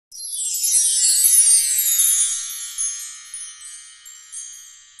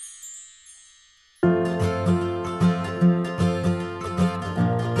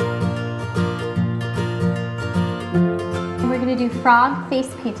do frog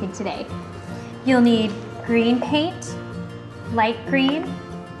face painting today. You'll need green paint, light green,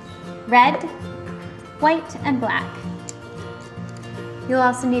 red, white, and black. You'll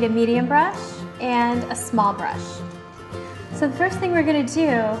also need a medium brush and a small brush. So the first thing we're going to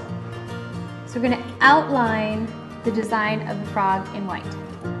do is we're going to outline the design of the frog in white.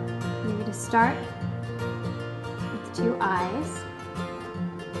 You're going to start with 2 eyes.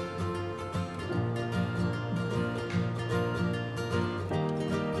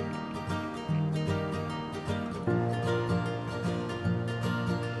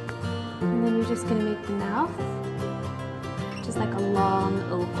 And then you're just going to make the mouth, which is like a long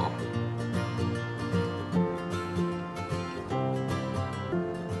oval.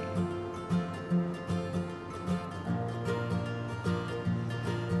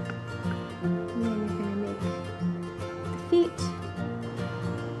 And then you're going to make the feet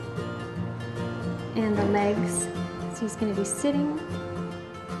and the legs. So he's going to be sitting,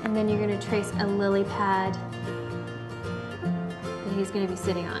 and then you're going to trace a lily pad that he's going to be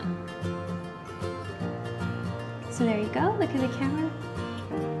sitting on. So there you go, look at the camera.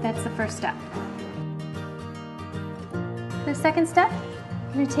 That's the first step. The second step,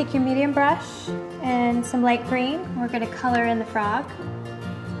 you're going to take your medium brush and some light green. We're going to color in the frog.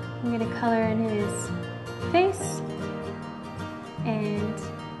 I'm going to color in his face and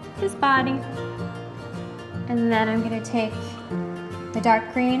his body. And then I'm going to take the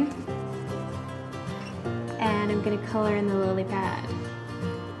dark green and I'm going to color in the lily pad.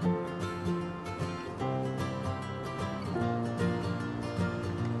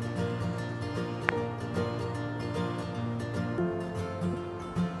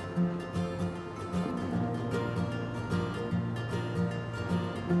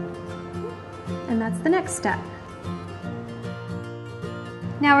 And that's the next step.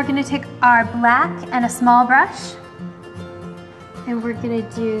 Now we're going to take our black and a small brush, and we're going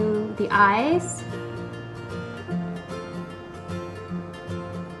to do the eyes.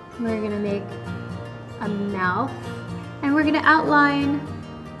 We're going to make a mouth, and we're going to outline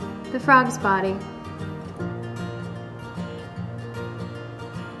the frog's body.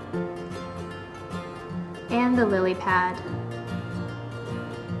 And the lily pad.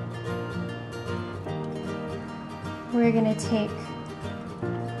 We're going to take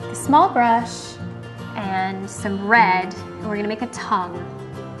a small brush and some red, and we're going to make a tongue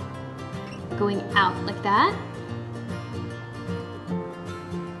going out like that.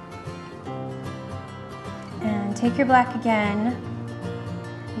 And take your black again.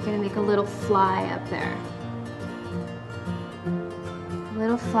 You're going to make a little fly up there. A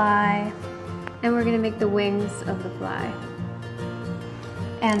little fly. And we're going to make the wings of the fly.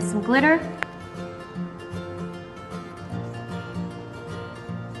 And some glitter.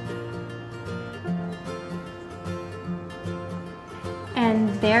 And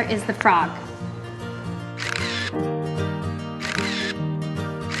there is the frog.